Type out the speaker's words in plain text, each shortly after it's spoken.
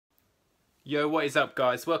Yo, what is up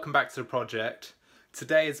guys? Welcome back to the project.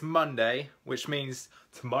 Today is Monday, which means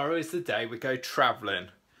tomorrow is the day we go travelling.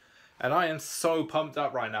 And I am so pumped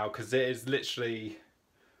up right now because it is literally,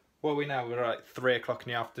 what are we now? We're like 3 o'clock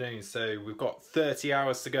in the afternoon, so we've got 30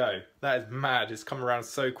 hours to go. That is mad, it's come around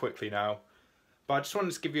so quickly now. But I just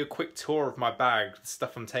wanted to give you a quick tour of my bag, the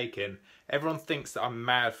stuff I'm taking. Everyone thinks that I'm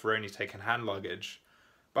mad for only taking hand luggage.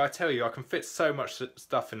 But I tell you, I can fit so much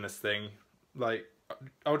stuff in this thing. Like,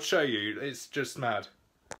 I'll show you, it's just mad.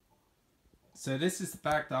 So this is the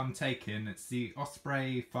bag that I'm taking. It's the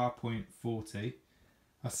Osprey 5.40.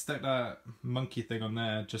 I stuck that monkey thing on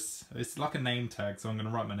there, it's like a name tag, so I'm going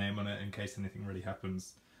to write my name on it in case anything really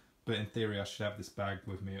happens. But in theory I should have this bag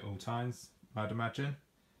with me at all times, I'd imagine.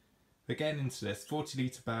 We're getting into this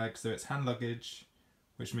 40-litre bag, so it's hand luggage,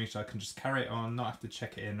 which means I can just carry it on, not have to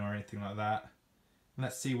check it in or anything like that. And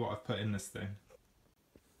let's see what I've put in this thing.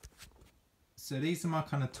 So these are my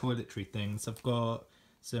kind of toiletry things. I've got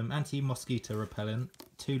some anti-mosquito repellent,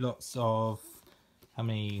 2 lots of, how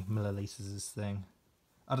many millilitres is this thing?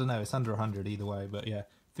 I don't know, it's under 100 either way, but yeah,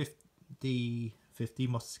 50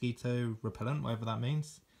 mosquito repellent, whatever that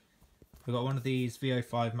means. I've got one of these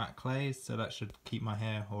VO5 matte clays, so that should keep my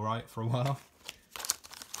hair alright for a while.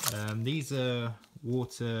 These are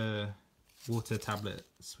water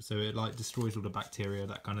tablets, so it like destroys all the bacteria,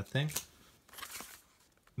 that kind of thing.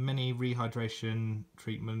 Mini rehydration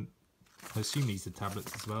treatment. I assume these are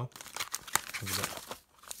tablets as well.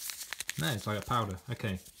 No, it's like a powder.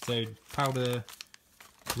 Okay, so powder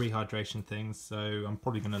rehydration things, so I'm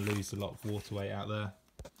probably going to lose a lot of water weight out there.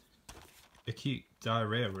 Acute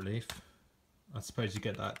diarrhea relief. I suppose you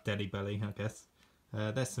get that deli belly, I guess.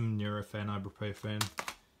 There's some Nurofen, ibuprofen,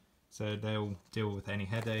 so they'll deal with any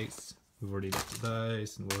headaches. We've already looked at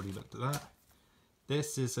those, and we've already looked at that.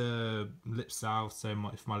 This is a lip salve, so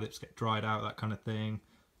if my lips get dried out, that kind of thing,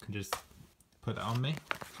 I can just put it on me.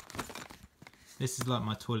 This is like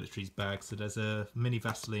my toiletries bag, so there's a mini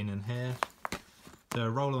Vaseline in here. The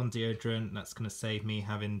roll-on deodorant, that's going to save me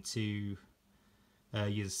having to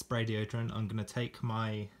use spray deodorant. I'm going to take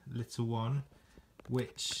my little one,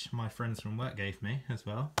 which my friends from work gave me as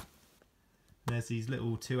well. There's these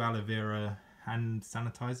little 2 aloe vera hand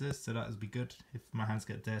sanitizers, so that would be good if my hands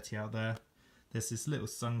get dirty out there. There's this little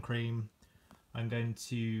sun cream. I'm going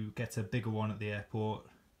to get a bigger one at the airport.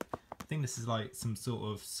 I think this is like some sort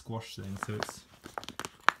of squash thing, so it's,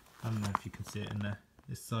 I don't know if you can see it in there.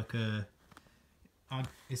 It's like a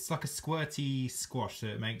squirty squash, so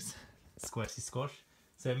it makes squirty squash.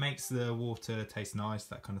 So it makes the water taste nice,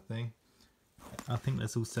 that kind of thing. I think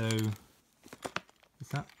there's also,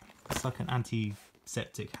 it's like an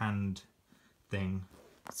antiseptic hand thing,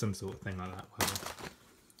 some sort of thing like that. Whatever.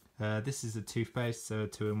 This is a toothpaste, so a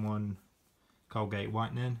 2-in-1 Colgate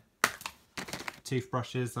whitening.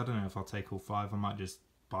 Toothbrushes, I don't know if I'll take all 5, I might just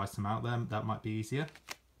buy some out there, that might be easier.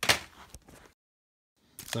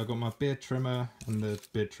 So I've got my beard trimmer and the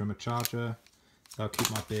beard trimmer charger, so I'll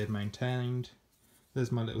keep my beard maintained.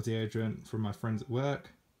 There's my little deodorant from my friends at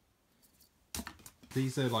work.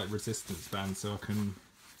 These are like resistance bands, so I can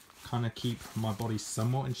kind of keep my body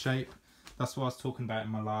somewhat in shape. That's what I was talking about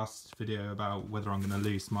in my last video about whether I'm going to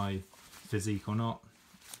lose my physique or not.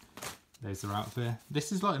 Those are out there.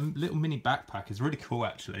 This is like a little mini backpack. It's really cool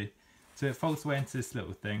actually. So it folds away into this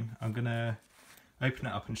little thing. I'm going to open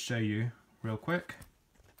it up and show you real quick.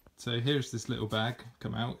 So here's this little bag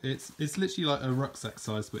come out. It's literally like a rucksack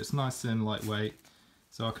size, but it's nice and lightweight.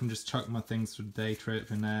 So I can just chuck my things for the day trip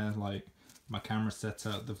in there, like my camera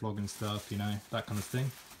setup, the vlogging stuff, you know, that kind of thing.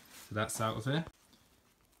 So that's out of here.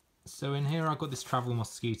 So in here I've got this travel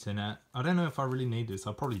mosquito net. I don't know if I really need this,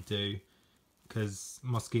 I probably do, because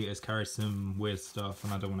mosquitoes carry some weird stuff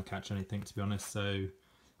and I don't want to catch anything, to be honest, so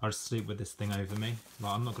I'll just sleep with this thing over me.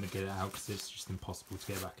 Like, I'm not going to get it out because it's just impossible to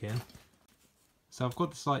get back in. So I've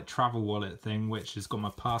got this like travel wallet thing which has got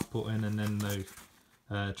my passport in and then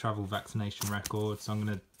the travel vaccination record, so I'm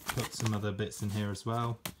going to put some other bits in here as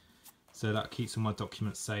well. So that keeps all my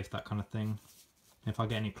documents safe, that kind of thing. If I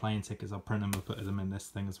get any plane tickets, I'll print them and put them in this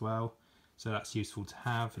thing as well. So that's useful to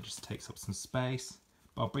have, it just takes up some space.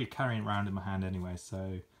 But I'll be carrying it around in my hand anyway,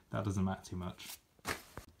 so that doesn't matter too much.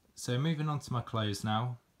 So moving on to my clothes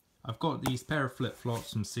now. I've got these pair of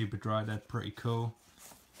flip-flops from Superdry, they're pretty cool.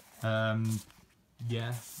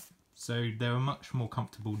 Yeah, so they're much more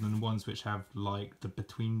comfortable than the ones which have like the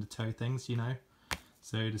between the toe things, you know.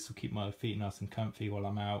 So this will keep my feet nice and comfy while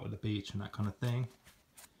I'm out at the beach and that kind of thing.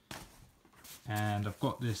 And I've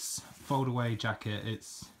got this fold away jacket.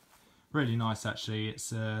 It's really nice actually.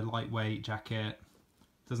 It's a lightweight jacket,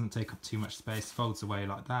 doesn't take up too much space, folds away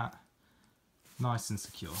like that, nice and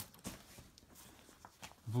secure.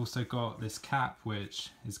 I've also got this cap which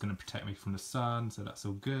is going to protect me from the sun, so that's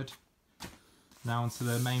all good. Now onto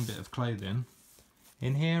the main bit of clothing.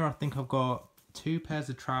 In here I think I've got 2 pairs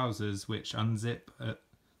of trousers which unzip at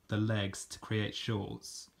the legs to create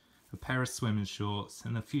shorts, a pair of swimming shorts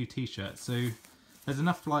and a few t-shirts, so there's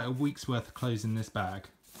enough for like a week's worth of clothes in this bag.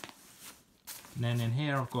 And then in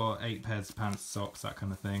here I've got 8 pairs of pants, socks, that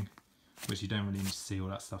kind of thing, which you don't really need to see all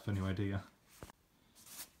that stuff anyway, do you?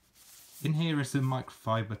 In here is a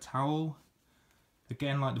microfiber towel.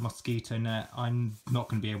 Again, like the mosquito net, I'm not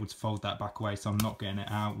going to be able to fold that back away, so I'm not getting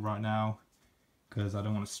it out right now because I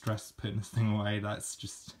don't want to stress putting this thing away. That's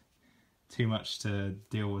just too much to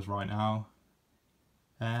deal with right now.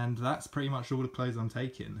 And that's pretty much all the clothes I'm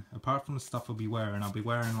taking. Apart from the stuff I'll be wearing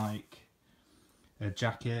like a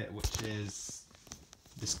jacket, which is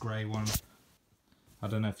this grey one. I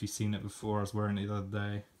don't know if you've seen it before, I was wearing it the other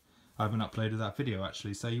day. I haven't uploaded that video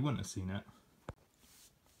actually, so you wouldn't have seen it.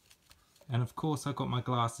 And of course I've got my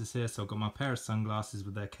glasses here, so I've got my pair of sunglasses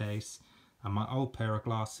with their case and my old pair of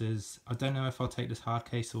glasses. I don't know if I'll take this hard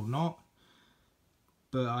case or not,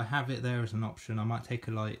 but I have it there as an option. I might take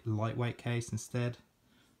a lightweight case instead.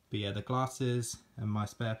 But yeah, the glasses and my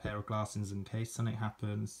spare pair of glasses in case something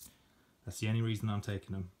happens. That's the only reason I'm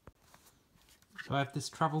taking them. So I have this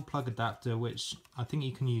travel plug adapter, which I think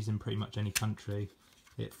you can use in pretty much any country.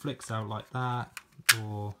 It flicks out like that,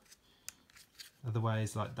 or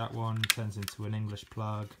otherwise like that one turns into an English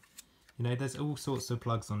plug. You know, there's all sorts of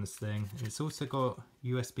plugs on this thing. It's also got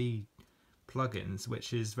USB plugins,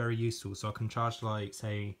 which is very useful, so I can charge like,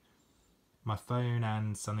 say, my phone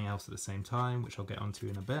and something else at the same time, which I'll get onto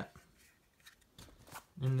in a bit.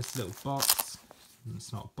 In this little box,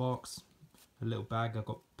 it's not a box, a little bag, I've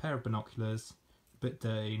got a pair of binoculars, a bit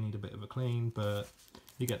dirty, need a bit of a clean, but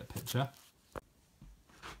you get the picture.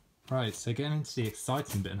 Right, so getting into the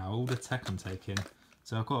exciting bit now, all the tech I'm taking.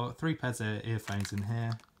 So I've got 3 pairs of earphones in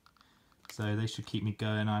here, so they should keep me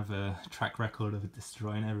going. I have a track record of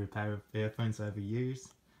destroying every pair of earphones I ever use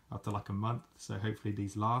after like a month, so hopefully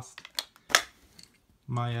these last.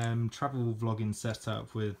 My travel vlogging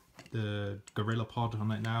setup with the Gorilla Pod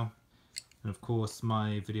on it now, and of course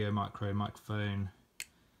my video microphone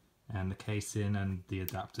and the casing and the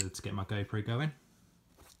adapter to get my GoPro going.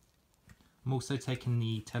 I'm also taking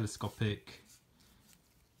the telescopic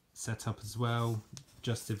setup as well,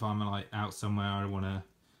 just if I'm like out somewhere I want to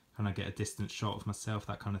kind of get a distant shot of myself,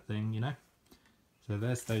 that kind of thing, you know. So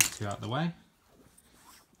there's those 2 out the way.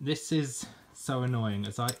 This is so annoying,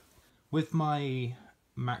 as with my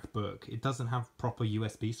MacBook, it doesn't have proper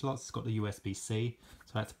USB slots. It's got the USB-C,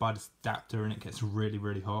 so I had to buy this adapter and it gets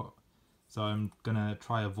really hot, so I'm gonna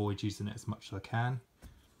try avoid using it as much as I can.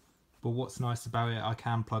 But what's nice about it, I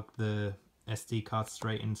can plug the SD card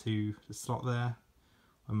straight into the slot there,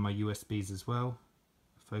 and my USBs as well.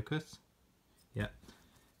 Focus, yeah.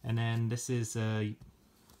 And then this is a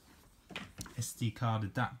SD card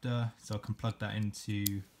adapter, so I can plug that into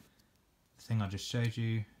the thing I just showed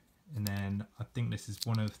you. And then I think this is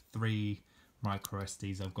one of 3 micro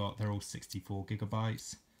SDs I've got. They're all 64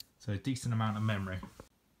 gigabytes, so a decent amount of memory.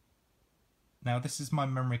 Now this is my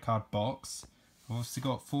memory card box. I've also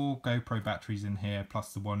got 4 GoPro batteries in here,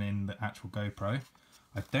 plus the one in the actual GoPro.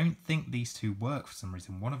 I don't think these 2 work for some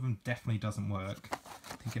reason. One of them definitely doesn't work.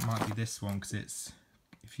 I think it might be this one, because it's,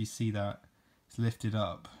 if you see that, it's lifted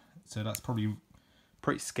up. So that's probably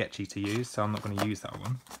pretty sketchy to use, so I'm not going to use that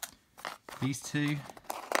one. These 2,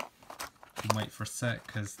 can wait for a sec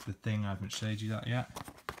because the thing I haven't showed you that yet.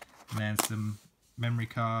 And then some memory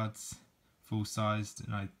cards, full sized,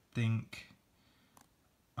 and I think,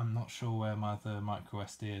 I'm not sure where my other micro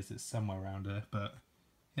SD is, it's somewhere around here, but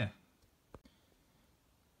yeah.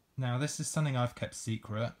 Now this is something I've kept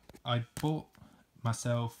secret. I bought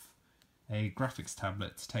myself a graphics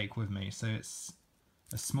tablet to take with me, so it's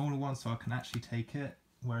a smaller one so I can actually take it,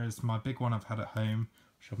 whereas my big one I've had at home,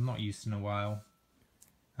 which I've not used in a while.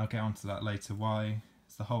 I'll get onto that later why.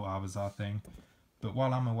 It's the whole Arbazar thing. But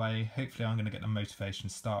while I'm away, hopefully I'm going to get the motivation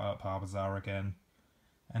to start up Arbazar again.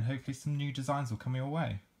 And hopefully some new designs will come your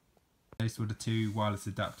way. Those were the 2 wireless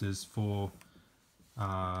adapters for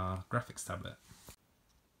graphics tablet.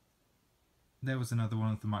 There was another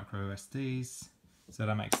one of the micro SDs. So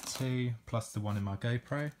that makes 2, plus the one in my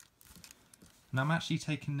GoPro. And I'm actually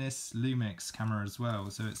taking this Lumix camera as well.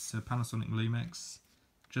 So it's a Panasonic Lumix.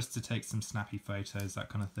 Just to take some snappy photos, that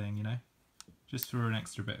kind of thing, you know. Just for an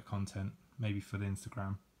extra bit of content, maybe for the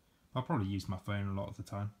Instagram. I'll probably use my phone a lot of the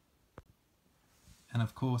time. And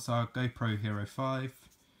of course our GoPro Hero 5.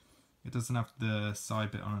 It doesn't have the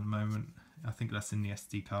side bit on at the moment. I think that's in the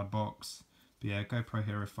SD card box. But yeah, GoPro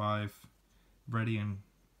Hero 5, ready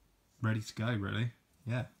to go really.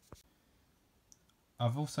 yeah.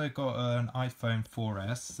 I've also got an iPhone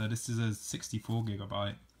 4S, so this is a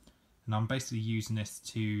 64GB, and I'm basically using this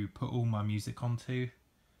to put all my music onto,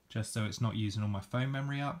 just so it's not using all my phone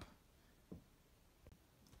memory up.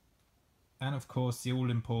 And of course the all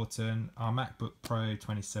important, our MacBook Pro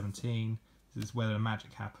 2017. This is where the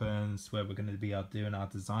magic happens, where we're going to be doing our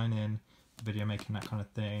designing, video making, that kind of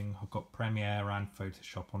thing. I've got Premiere and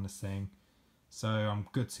Photoshop on this thing, so I'm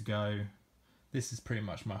good to go. This is pretty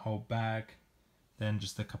much my whole bag. Then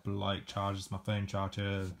just a couple of light chargers, my phone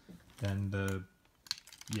charger, then the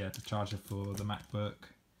charger for the MacBook.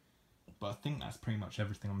 But I think that's pretty much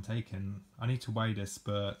everything I'm taking. I need to weigh this,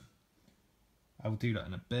 but I'll do that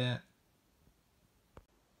in a bit.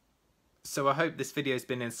 So I hope this video has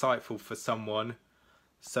been insightful for someone.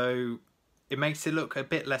 So it makes it look a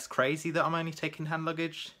bit less crazy that I'm only taking hand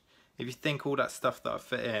luggage. If you think all that stuff that I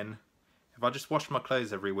fit in, if I just wash my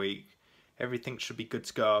clothes every week, everything should be good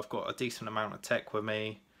to go. I've got a decent amount of tech with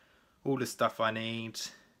me, all the stuff I need.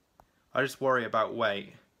 I just worry about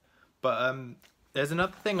weight. But there's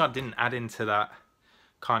another thing I didn't add into that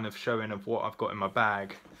kind of showing of what I've got in my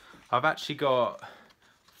bag. I've actually got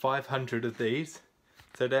 500 of these.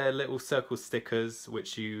 So they're little circle stickers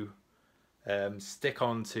which you stick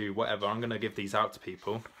onto whatever. I'm going to give these out to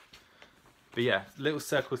people. But yeah, little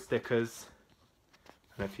circle stickers. I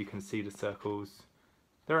don't know if you can see the circles.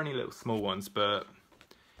 They're only little small ones, but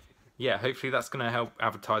yeah, hopefully that's going to help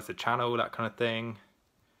advertise the channel, that kind of thing.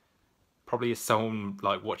 Probably if someone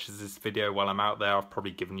like watches this video while I'm out there, I've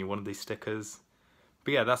probably given you one of these stickers.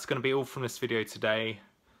 But yeah, that's going to be all from this video today.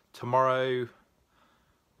 Tomorrow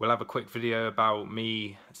we'll have a quick video about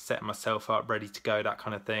me setting myself up, ready to go, that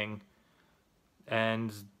kind of thing.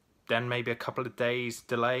 And then maybe a couple of days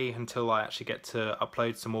delay until I actually get to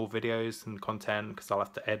upload some more videos and content, because I'll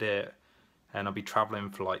have to edit. And I'll be travelling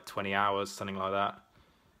for like 20 hours, something like that.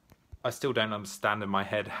 I still don't understand in my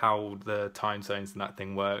head how the time zones and that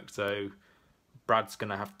thing work, so Brad's going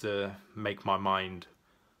to have to make my mind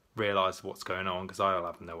realise what's going on, because I'll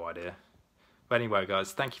have no idea. But anyway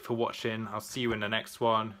guys, thank you for watching. I'll see you in the next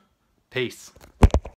one. Peace.